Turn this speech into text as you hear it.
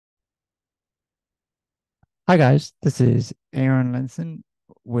Hi guys, this is Aaron Linson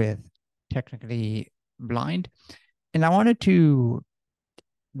with Technically Blind, and I wanted to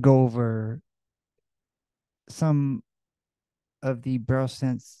go over some of the Braille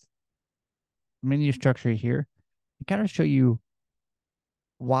Sense menu structure here and kind of show you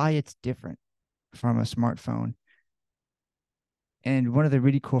why it's different from a smartphone. And one of the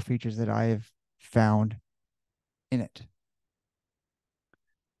really cool features that I've found in it.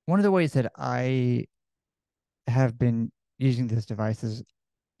 One of the ways that I have been using this device is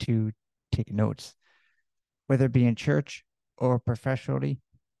to take notes, whether it be in church or professionally.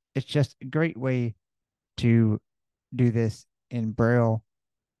 It's just a great way to do this in Braille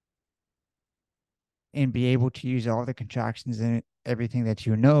and be able to use all the contractions and everything that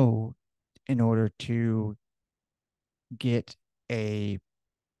you know in order to get a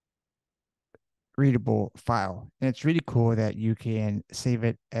readable file. And it's really cool that you can save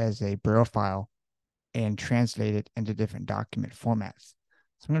it as a Braille file and translate it into different document formats.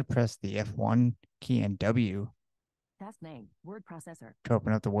 So I'm going to press the F1 key and W Task name, word processor. to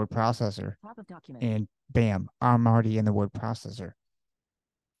open up the word processor. Top of document. And bam, I'm already in the word processor.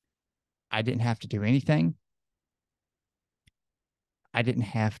 I didn't have to do anything. I didn't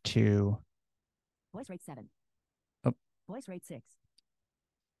have to. Voice rate 7. Oh, Voice rate 6.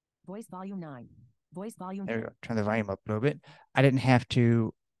 Voice volume 9. Voice volume there we 10. go. Turn the volume up a little bit. I didn't have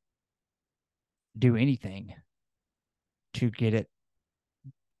to do anything to get it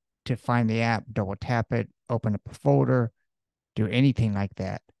to find the app, double tap it, open up a folder, do anything like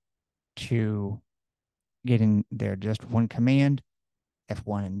that to get in there. Just one command,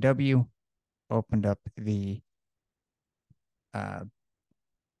 F1 and W, opened up the uh,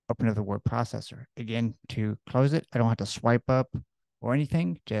 open up the word processor. Again, to close it, I don't have to swipe up or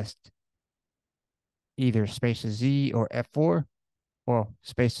anything, just either space Z or F4 or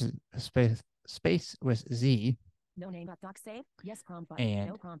space with Z. No name but doc save. Yes prompt button. And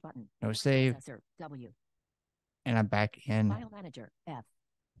no prompt button. no save. Processor W. And I'm back in File manager F.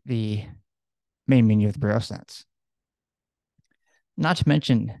 the main menu of the Braille Sense. Not to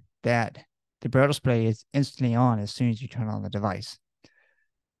mention that the Braille display is instantly on as soon as you turn on the device.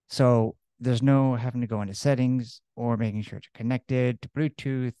 So there's no having to go into settings or making sure it's connected to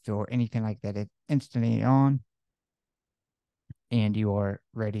Bluetooth or anything like that. It's instantly on and you are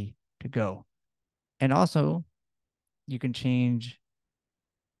ready to go. And also, you can change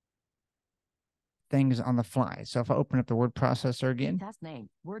things on the fly. So if I open up the word processor again, Task name,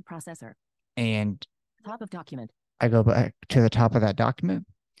 word processor. And top of document, I go back to the top of that document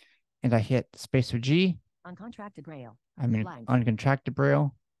and I hit space with G. Uncontracted Braille. I'm in Blank. uncontracted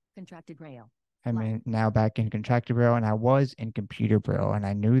Braille. Contracted Braille. I'm now back in contracted Braille, and I was in computer Braille, and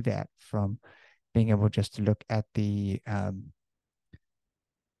I knew that from being able just to look at the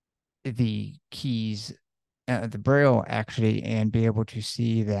keys, the Braille actually, and be able to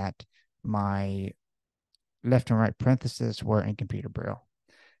see that my left and right parentheses were in computer Braille.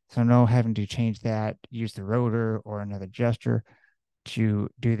 So no having to change that, use the rotor or another gesture to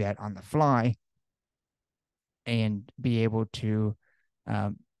do that on the fly and be able to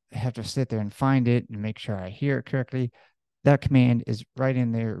um, have to sit there and find it and make sure I hear it correctly. That command is right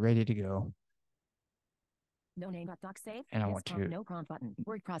in there, ready to go. No name but doc save. And I yes want to no prompt button.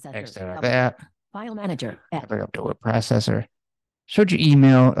 Word processor exit W. that. File manager F. Bring up the word processor. Showed you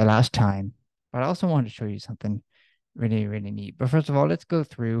email the last time, but I also wanted to show you something really, really neat. But first of all, let's go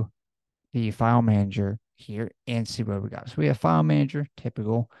through the file manager here and see what we got. So we have file manager,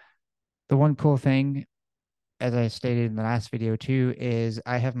 typical. The one cool thing, as I stated in the last video too, is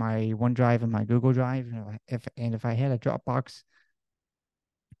I have my OneDrive and my Google Drive. If I had a Dropbox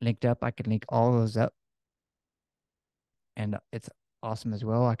linked up, I could link all those up, and it's awesome as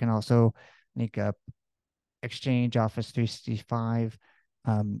well. I can also link up Exchange, Office 365,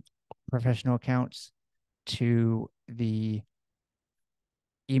 um, professional accounts to the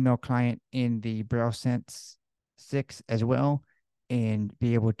email client in the Braille Sense 6 as well, and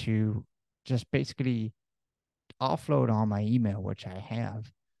be able to just basically offload all my email, which I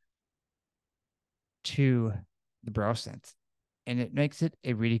have, to the Braille Sense. And it makes it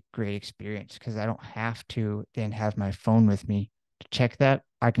a really great experience because I don't have to then have my phone with me to check that.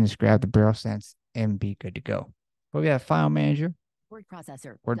 I can just grab the Braille Sense and be good to go. But we have File Manager, Word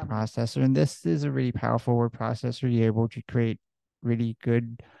processor word W. processor, and this is a really powerful word processor. You're able to create really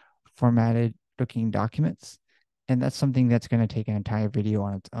good formatted looking documents. And that's something that's going to take an entire video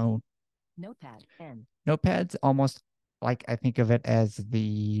on its own. Notepad N. Notepad's almost like I think of it as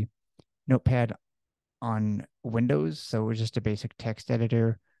the notepad on Windows. So it's just a basic text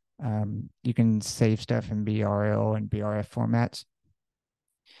editor. You can save stuff in BRL and BRF formats.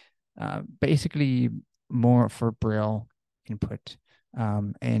 Basically, more for Braille input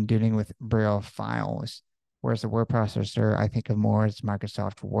and dealing with Braille files. Whereas the word processor, I think of more as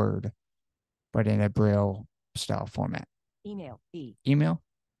Microsoft Word, but in a Braille style format. Email, E. Email,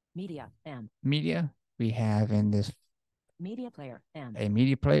 Media, M. media, we have in this Media player, M. a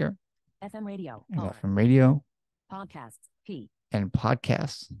media player, FM radio, and R. FM radio, Podcasts, P. and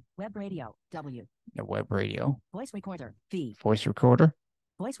podcasts, Web radio, W. the web radio, Voice recorder, V. voice recorder.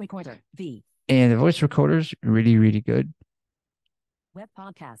 Voice recorder, V. And the voice recorder's really, really good. Web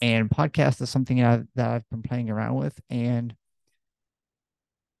podcast. And podcast is something that I've been playing around with and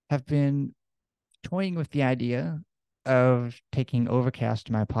have been toying with the idea of taking Overcast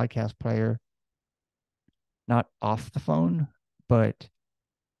to my podcast player, not off the phone, but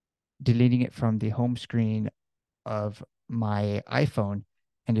deleting it from the home screen of my iPhone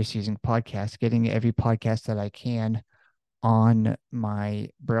and just using podcasts, getting every podcast that I can on my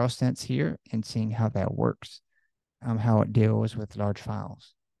Braille Sense here and seeing how that works, how it deals with large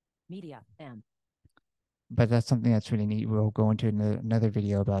files. Media, M. But that's something that's really neat. We'll go into another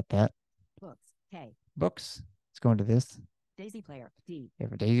video about that. Books, K. Books. Let's go into this. Daisy player, D. You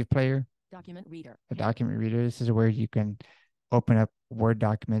have a Daisy player, Document reader, a K. document reader. This is where you can open up Word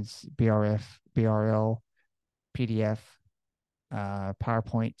documents, BRF, BRL, PDF,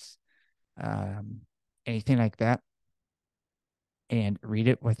 PowerPoints, anything like that, and read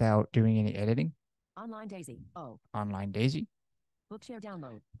it without doing any editing. Online Daisy, O. Online Daisy. Bookshare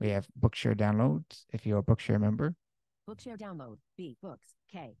download. We have Bookshare downloads if you're a Bookshare member. Bookshare download, B. Books,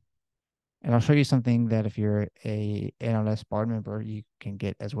 K. And I'll show you something that if you're a NLS Bard member, you can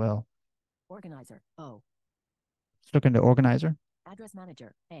get as well. Organizer, O. Let's look into Organizer. Address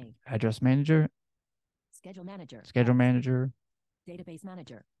manager, A. Address Manager. Schedule manager, Schedule S. Manager. Database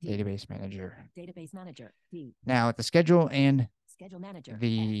manager, D. Database Manager. Database manager, D. Now, the schedule and Schedule manager,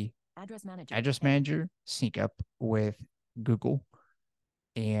 the S. Address manager, Address A. Manager sync up with Google.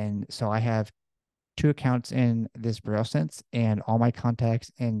 And so I have 2 accounts in this Braille Sense, and all my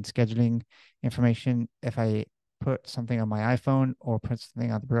contacts and scheduling information, if I put something on my iPhone or put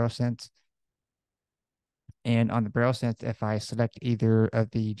something on the Braille Sense, and on the Braille Sense, if I select either of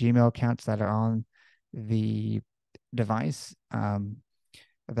the Gmail accounts that are on the device,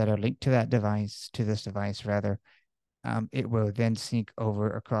 that are linked to that device, to this device rather, it will then sync over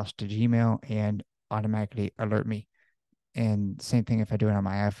across to Gmail and automatically alert me. And same thing if I do it on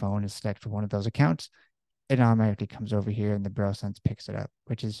my iPhone and select one of those accounts, it automatically comes over here and the Braille Sense picks it up,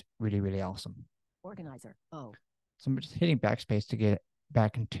 which is really, really awesome. Organizer, O. So I'm just hitting backspace to get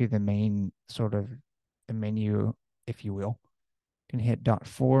back into the main sort of the menu, if you will. You can hit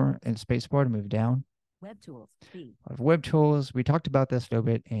 .4 and spacebar to move down. Web tools, B. Web tools, we talked about this a little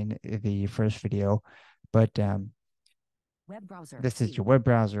bit in the first video, but Web browser, this is B. your web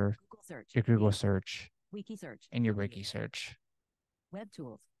browser, Google search, your Google B. search, Wiki search, and your W. Wiki search. Web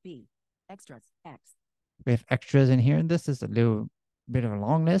tools, B. Extras, X. We have extras in here, and this is a little bit of a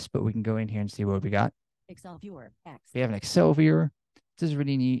long list, but we can go in here and see what we got. Excel viewer, X. We have an Excel viewer. This is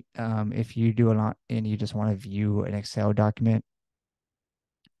really neat. If you do a lot and you just want to view an Excel document,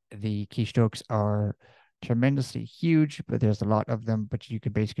 the keystrokes are tremendously huge, but there's a lot of them, but you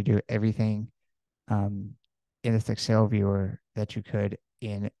could basically do everything in this Excel viewer that you could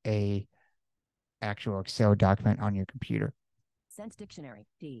in a actual Excel document on your computer. Sense dictionary,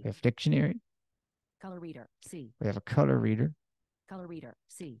 D. We have dictionary. Color reader, C. We have a color reader. Color reader,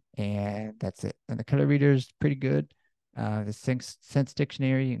 C. And that's it. And the color reader is pretty good. The Sense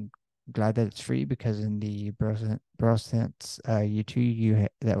Dictionary, I'm glad that it's free because in the Braille Sense U2,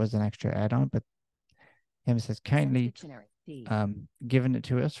 that was an extra add-on, but him says kindly given it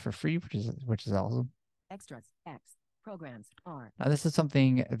to us for free, which is awesome. Extras, X. Programs, R. Now this is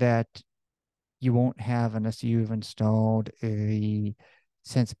something that you won't have unless you've installed the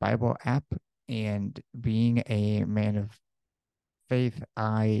Sense Bible app. And being a man of faith,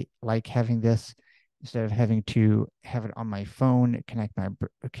 I like having this instead of having to have it on my phone,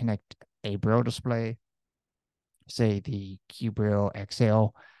 connect a Braille display, say the Q Braille XL,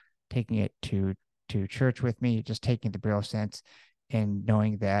 taking it to church with me, just taking the Braille Sense and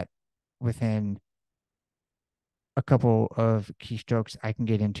knowing that within a couple of keystrokes, I can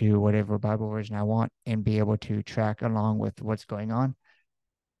get into whatever Bible version I want and be able to track along with what's going on.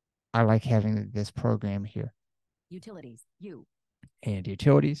 I like having this program here. Utilities, U. And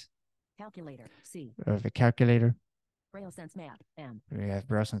utilities. Calculator, C. We have a calculator. Braille Sense Math, M. We have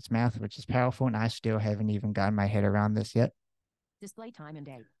Braille Sense Math, which is powerful, and I still haven't even gotten my head around this yet. Display time and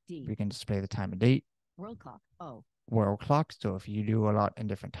date, D. We can display the time and date. World clock, O. World clock. So if you do a lot in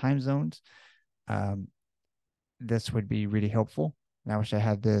different time zones, this would be really helpful. And I wish I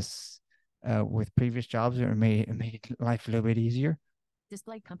had this with previous jobs, it made life a little bit easier.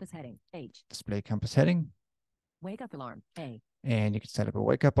 Display compass heading. H. Display compass heading. Wake up alarm. A. And you can set up a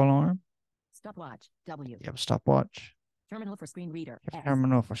wake up alarm. Stopwatch. W. You have a stopwatch. Terminal for screen reader. You have S.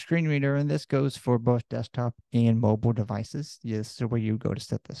 terminal for screen reader, and this goes for both desktop and mobile devices. This is where you go to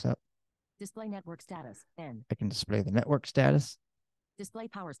set this up. Display network status. N. I can display the network status. Display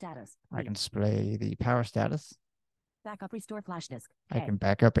power status. I can display the power status. Backup restore flash disk. I can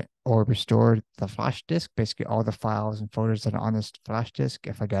back up or restore the flash disk, basically all the files and folders that are on this flash disk.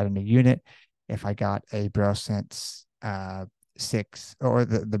 If I got a new unit, if I got a Braille Sense 6 or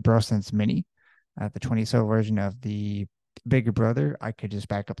the Braille Sense Mini, the 20 cell version of the bigger brother, I could just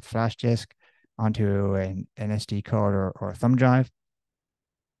back up the flash disk onto an SD card or a thumb drive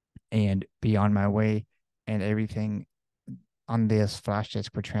and be on my way, and everything on this flash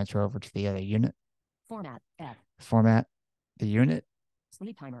disk would transfer over to the other unit. Format. F. Format the unit.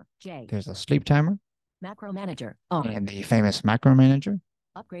 Sleep timer. J. There's a sleep timer. Macro manager. R. And the famous macro manager.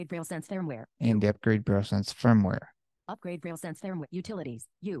 Upgrade Braille Sense firmware. And the upgrade Braille Sense firmware. Upgrade Braille Sense firmware. Utilities.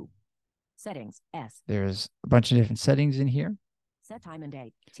 U. Settings. S. There's a bunch of different settings in here. Set time and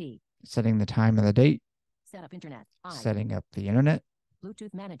date. T. Setting the time and the date. Set up internet. I. Setting up the internet.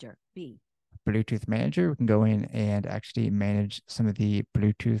 Bluetooth manager. B. Bluetooth manager. We can go in and actually manage some of the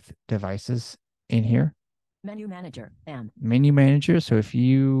Bluetooth devices in here. Menu manager. M. Menu manager. So if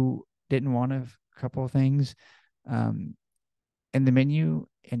you didn't want a couple of things in the menu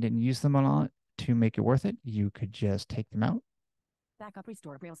and didn't use them a lot to make it worth it, you could just take them out. Backup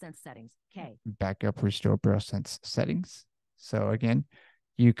restore Braille Sense settings. K. Backup restore Braille Sense settings. So again,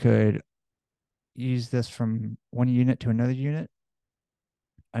 you could use this from one unit to another unit,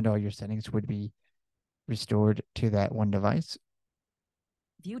 and all your settings would be restored to that one device.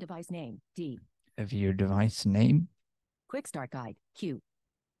 View device name. D. View device name. Quick start guide. Q.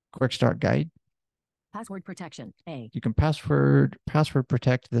 Quick start guide. Password protection. A. You can password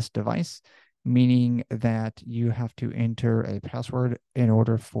protect this device, meaning that you have to enter a password in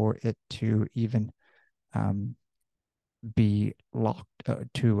order for it to even be locked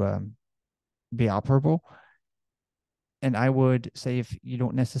to be operable. And I would say if you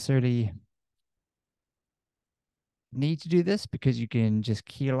don't necessarily need to do this, because you can just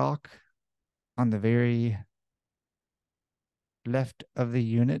key lock on the very left of the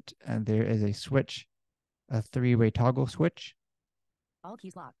unit, and there is a switch, a three-way toggle switch. All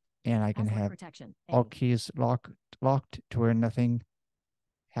keys locked. And I can Password have protection. all keys locked to where nothing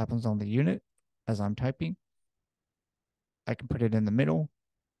happens on the unit as I'm typing. I can put it in the middle.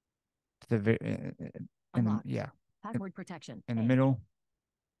 To the yeah. Password protection. In the middle.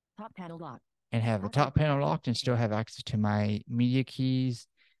 Top panel lock. And have the top panel locked and still have access to my media keys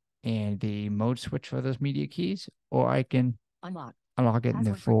and the mode switch for those media keys. Or I can unlock it and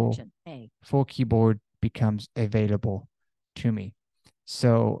the full keyboard becomes available to me.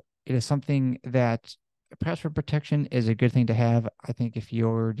 So it is something that password protection is a good thing to have. I think if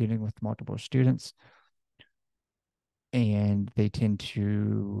you're dealing with multiple students and they tend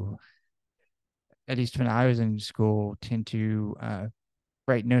to, at least when I was in school, tend to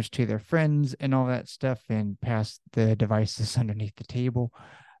write notes to their friends and all that stuff and pass the devices underneath the table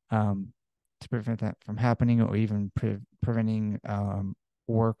to prevent that from happening, or even preventing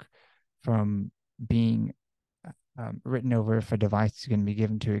work from being written over if a device is going to be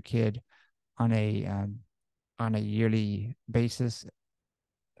given to a kid on a yearly basis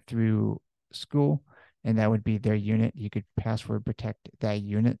through school, and that would be their unit. You could password protect that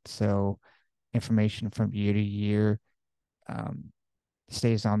unit, so information from year to year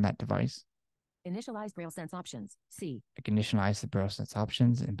stays on that device. Initialize Braille Sense options. C. I can initialize the Braille Sense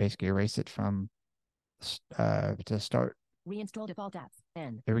options and basically erase it from to start. Reinstall default apps.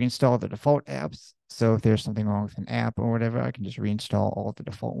 N. Reinstall the default apps. So if there's something wrong with an app or whatever, I can just reinstall all the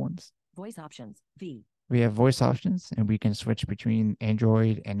default ones. Voice options. V. We have voice options, and we can switch between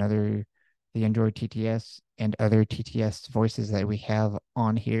Android and the Android TTS and other TTS voices that we have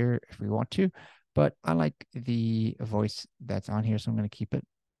on here if we want to. But I like the voice that's on here, so I'm going to keep it.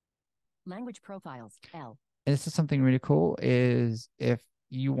 Language profiles. L. And this is something really cool, is if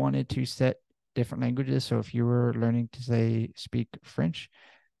you wanted to set different languages. So if you were learning to speak French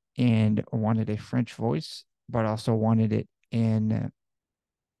and wanted a French voice, but also wanted it in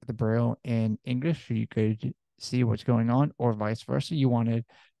the Braille in English, so you could see what's going on, or vice versa. You wanted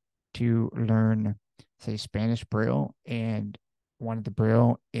to learn, say, Spanish Braille and wanted the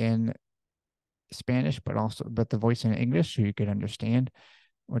Braille in Spanish, but the voice in English, so you could understand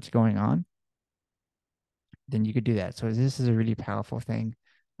what's going on, then you could do that. So this is a really powerful thing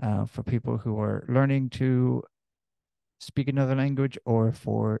for people who are learning to speak another language, or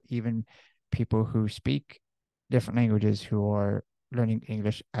for even people who speak different languages who are learning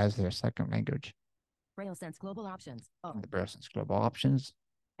English as their second language. Braille Sense global options. The Braille Sense global options.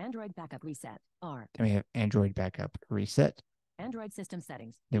 Android backup reset. R. Then we have Android backup reset. Android system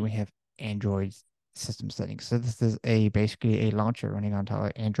settings. Then we have Android system settings. So this is basically a launcher running on top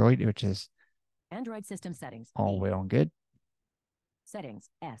of Android, which is Android system settings. all well and good. Settings.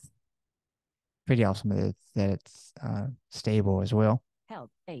 S. Pretty awesome that it's stable as well.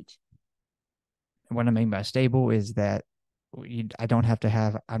 Help. H. What I mean by stable is that I don't have to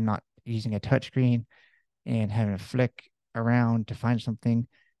have, I'm not using a touchscreen and having to flick around to find something.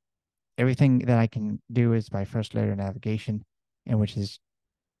 Everything that I can do is by first letter navigation, and which is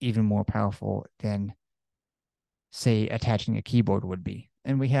even more powerful than, say, attaching a keyboard would be.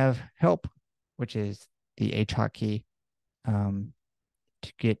 And we have help, which is the H hotkey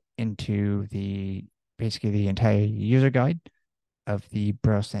to get into basically the entire user guide of the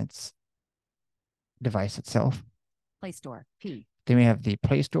Braille Sense device itself. Play Store. P. Then we have the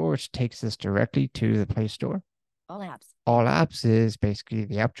Play Store, which takes us directly to the Play Store. All apps. All apps is basically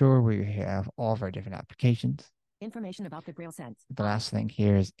the app drawer where you have all of our different applications. Information about the Braille Sense. The last thing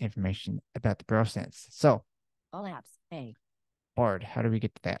here is information about the Braille Sense. So, all apps. A. Bard, how do we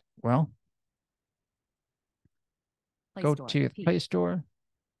get to that? Well, go to the Play Store.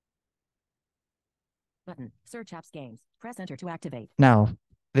 Button. Search apps games. Press enter to activate. Now,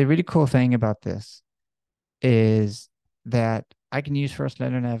 the really cool thing about this is that I can use first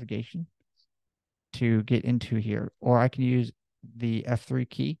letter navigation to get into here, or I can use the F3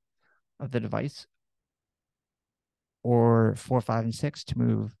 key of the device, or 4, 5, and 6 to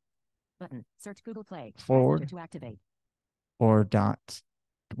move. Button. Search Google Play. Forward to activate. Or dots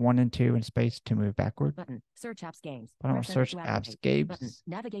 1 and 2 in space to move backward. Button. Search apps games. I don't want to search apps games. Button.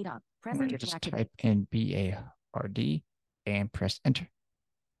 Navigate up. Press enter to activate. Type in BARD and press enter.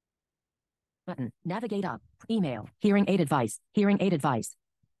 Button. Navigate up. Email. Hearing aid advice. Hearing aid advice.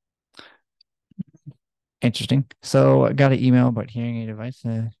 Interesting. So I got an email about hearing aid advice.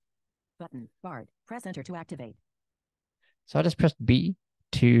 Button. Bard. Press enter to activate. So I just pressed B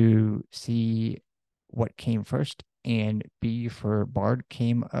to see what came first, and B for Bard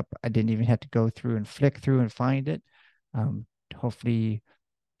came up. I didn't even have to go through and flick through and find it. Hopefully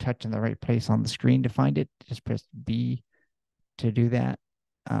touch in the right place on the screen to find it. Just press B to do that.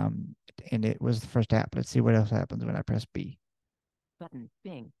 And it was the first app. Let's see what else happens when I press B. Button.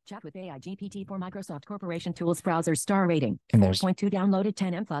 Bing. Chat with AI GPT for Microsoft Corporation Tools browser star rating. And there's 4.2 downloaded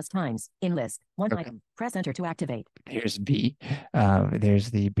 10M plus times. In list. One item. Press enter to activate. Here's B. There's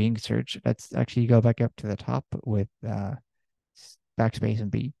the Bing search. Let's actually go back up to the top with backspace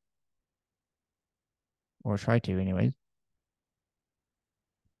and B. Or try to anyways.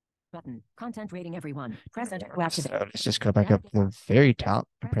 Button. Content rating everyone. Press enter to activate. So let's just go back up to the very top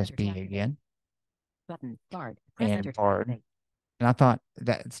and press B again. Button. Bard. Press and enter to Bard. activate. And I thought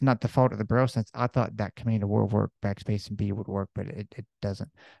that it's not the fault of the Braille Sense. I thought that command would work, backspace and B would work, but it doesn't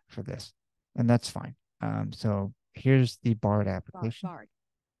for this. And that's fine. So here's the Bard application. Bard.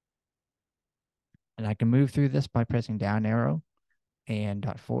 And I can move through this by pressing down arrow and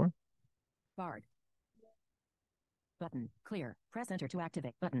 .4. Bard. Button. Clear. Press enter to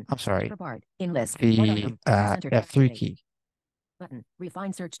activate. Button. I'm sorry. For Bard. In list. The F3 key. Button.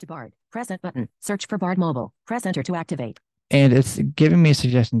 Refine search to Bard. Press it button. Search for Bard mobile. Press enter to activate. And it's giving me a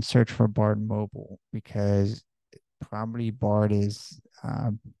suggestion, search for Bard mobile, because probably Bard is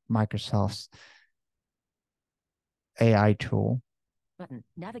Microsoft's AI tool. Button.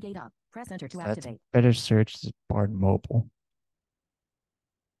 Navigate up. Press enter to activate. Better search is Bard mobile.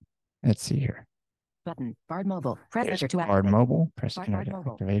 Let's see here. Button. Bard mobile. Press enter to activate. Bard mobile. Press Bard enter to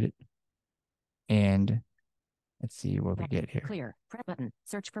mobile. activate it. And let's see what we get here. Clear. Press button.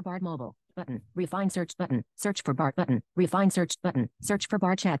 Search for Bard mobile. Button. Refine search button. Search for Bard button. Refine search button. Search for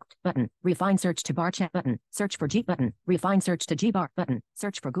Bard chat button. Refine search to Bard chat button. Search for G button. Refine search to G bar button.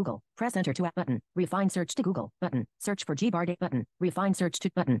 Search for Google. Press enter to app button. Refine search to Google button. Search for G bar date button. Refine search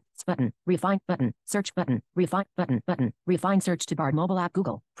to button. Button. Refine button. Search button. Refine button. Button. Refine search to Bard mobile app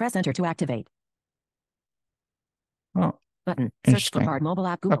Google. Press enter to activate. Oh. Button. Search for Bard mobile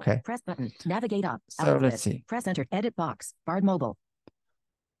app Google. Okay. Press button. Navigate up. So let's see. Press enter. Edit box. Bard mobile.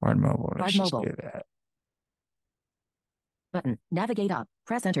 Bard mobile. Bard Let's just mobile. do that. Button. Navigate up.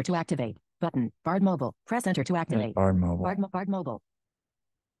 Press enter to activate. Button. Bard mobile. Press enter to activate. Bard mobile. Bard mobile.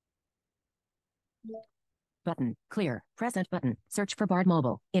 Button. Clear. Press enter button. Search for Bard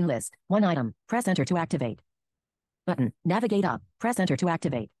mobile. In list. One item. Press enter to activate. Button. Navigate up. Press enter to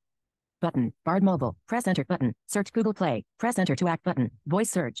activate. Button. Bard mobile. Press enter button. Search Google Play. Press enter to act button. Voice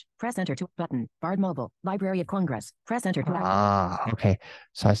search. Press enter to button. Bard mobile. Library of Congress. Press enter to act. Okay.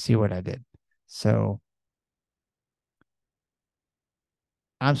 So I see what I did. So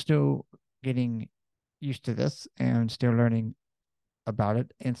I'm still getting used to this and still learning about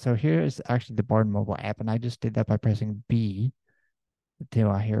it. And so here is actually the Bard mobile app, and I just did that by pressing B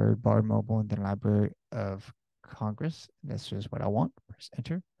until I hear Bard mobile in the Library of Congress. This is what I want. Press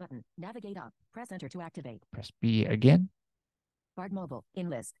enter. Button. Navigate up. Press enter to activate. Press B again. Bard mobile. In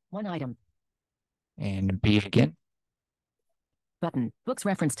list. One item. And B again. Button. Books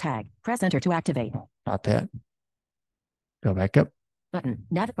reference tag. Press enter to activate. Not that. Go back up. Button.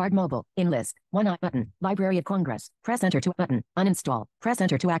 Bard mobile. In list. Button. Library of Congress. Press enter to button. Uninstall. Press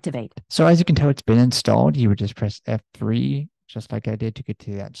enter to activate. So as you can tell, it's been installed. You would just press F3, just like I did to get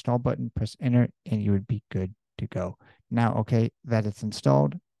to that install button. Press enter, and you would be good to go. Now, okay, that it's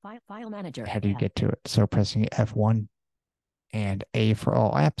installed. File manager. How do you get to it? So pressing F1 and A for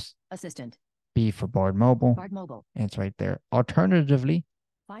all apps. Assistant. B for Bard mobile. Bard mobile. And it's right there. Alternatively,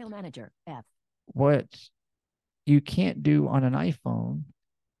 file manager. F. What you can't do on an iPhone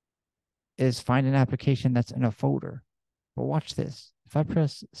is find an application that's in a folder. But watch this. If I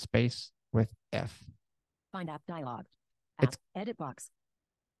press space with F, find app dialog. It's edit box.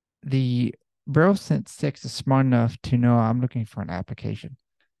 The Braille Sense 6 is smart enough to know I'm looking for an application,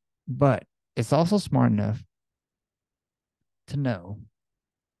 but it's also smart enough to know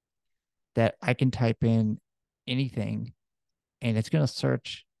that I can type in anything and it's going to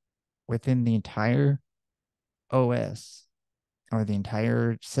search within the entire OS or the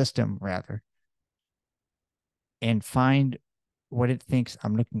entire system rather and find what it thinks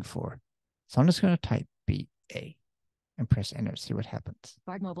I'm looking for. So I'm just going to type BA and press enter, see what happens.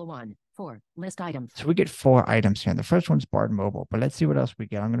 Bard Mobile 1, 4, list items. So we get 4 items here. The first one's Bard Mobile, but let's see what else we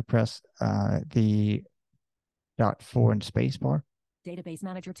get. I'm going to press the .4 and space bar. Database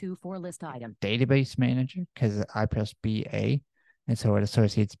Manager 2, 4 list item. Database Manager, because I pressed BA, and so it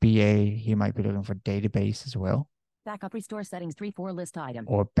associates BA. He might be looking for database as well. Backup Restore Settings 3, 4 list item.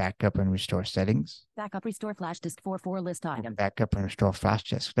 Or Backup and Restore Settings. Backup Restore Flash Disk 4, 4 list item. Backup and Restore Flash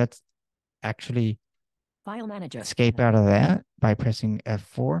Disk. Let's actually File Manager. Escape out of that by pressing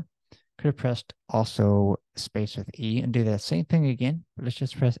F4. Could have pressed also space with E and do that same thing again. But let's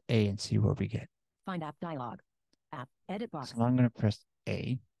just press A and see what we get. Find app dialog. App edit box. So I'm going to press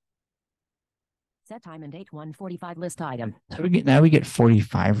A. Set time and date 1:45 list item. So we get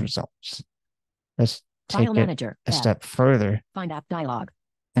 45 results. Let's take File Manager. A step further. Find app dialog.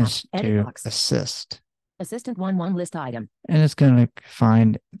 And do assist. Assistant 1 list item. And it's going to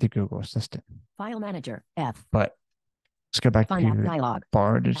find the Google Assistant. File Manager. F. But let's go back find to app dialog.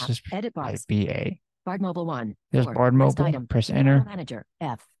 Bard. It's just edit box. BA. Bard Mobile 1. There's Bard Mobile. Item. Press enter. File Manager.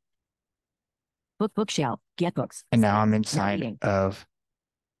 F. Bookshelf. Get books. And now I'm inside of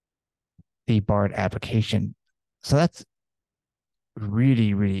the Bard application. So that's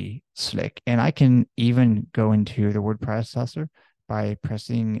really, really slick. And I can even go into the word processor by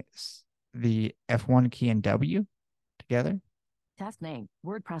pressing the F1 key and W together. Task name,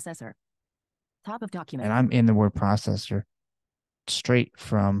 word processor. Top of document. And I'm in the word processor straight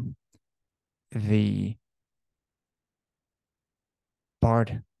from the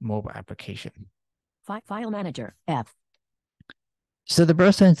Bard mobile application. File Manager, F. So the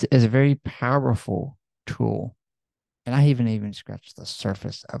Braille Sense is a very powerful tool, and I haven't even scratched the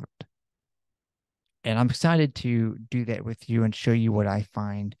surface of it. And I'm excited to do that with you and show you what I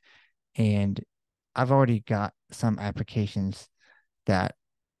find. And I've already got some applications that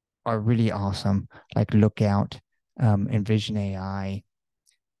are really awesome, like Lookout, Envision AI,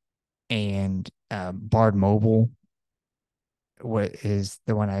 and Bard Mobile, what is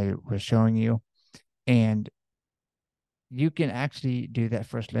the one I was showing you. And you can actually do that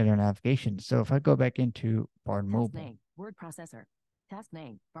first letter navigation. So if I go back into Bard Mobile. Task name, word processor. Task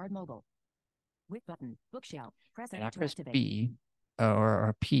name, Bard Mobile. Whip button, bookshelf. Press and I to press activate. B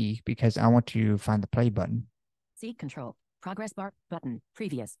or P because I want to find the play button. Seat control. Progress bar button.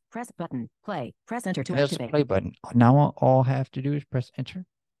 Previous. Press button. Play. Press enter to There's activate. the play button. Now all I have to do is press enter.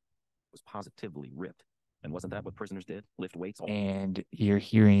 Was positively ripped. And wasn't that what prisoners did? Lift weights? And you're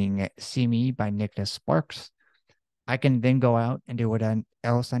hearing See Me by Nicholas Sparks. I can then go out and do what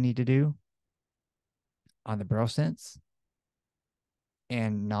else I need to do on the Braille Sense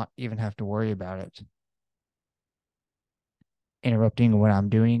and not even have to worry about it interrupting what I'm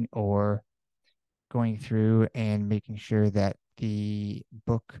doing or going through and making sure that the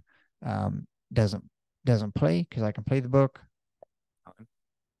book doesn't play, because I can play the book.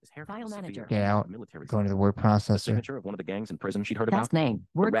 haircut File was severe. manager. Get out, Military go into the style. word The processor. signature of one of the gangs in prison she'd heard about. Task name.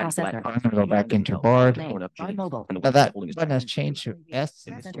 Word ratty black processor. I'm gonna go back behind into belt, Bard. Task torn name. up Bard jeans, mobile. and the Now way he was that holding his button has pen. changed to S,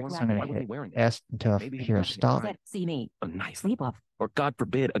 In the Presenter storm, so I'm gonna why wasn't he hit wearing it? S until I Maybe he hear a wanted it. stop Set. See me. A knife. Sleep off. Or God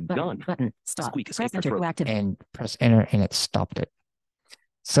forbid, a Button. gun. Button. Stop. Squeak escaped her Presenter to throat. activate. and press enter and it stopped it.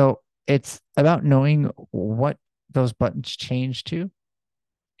 So it's about knowing what those buttons change to.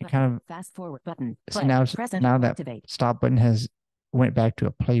 It kind of Fast forward button. so Play. now Presenter now to that activate. stop button has went back to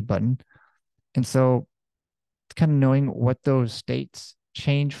a play button, and so it's kind of knowing what those states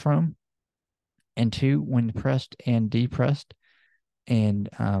change from and to when pressed and depressed, and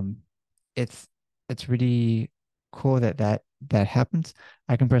it's really cool that happens.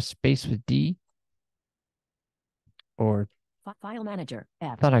 I can press space with D, or File manager.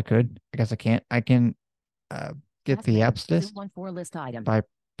 F. thought I could. I guess I can't. I can get Task the name. apps list 214 list item. by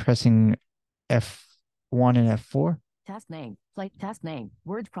pressing F1 and F4. Task name. Play. Task name.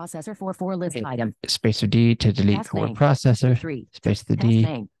 Word processor 44 list Okay. item. Space with D to delete Task the word name. processor. 3. Space the Task D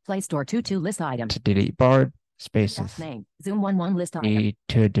name. Play Store 22 list item. to delete Bard. Space Task with name. Zoom 11 list item. D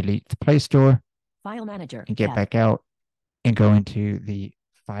to delete the Play Store File manager. and get F. back out and go into the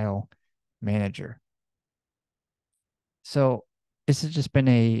file manager. So this has just been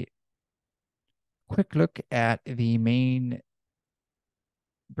a quick look at the main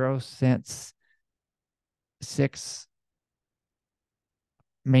Braille Sense 6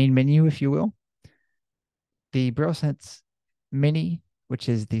 main menu, if you will. The Braille Sense Mini, which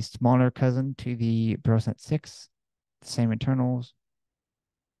is the smaller cousin to the Braille Sense 6, the same internals,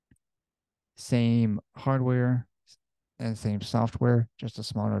 same hardware, and same software, just a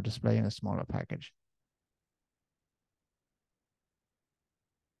smaller display and a smaller package.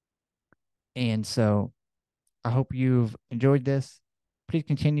 And so I hope you've enjoyed this. Please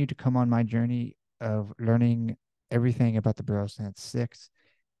continue to come on my journey of learning everything about the Braille Sense 6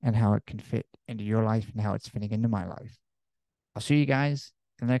 and how it can fit into your life and how it's fitting into my life. I'll see you guys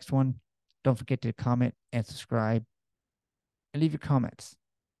in the next one. Don't forget to comment and subscribe and leave your comments.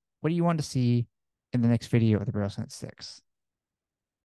 What do you want to see in the next video of the Braille Sense 6?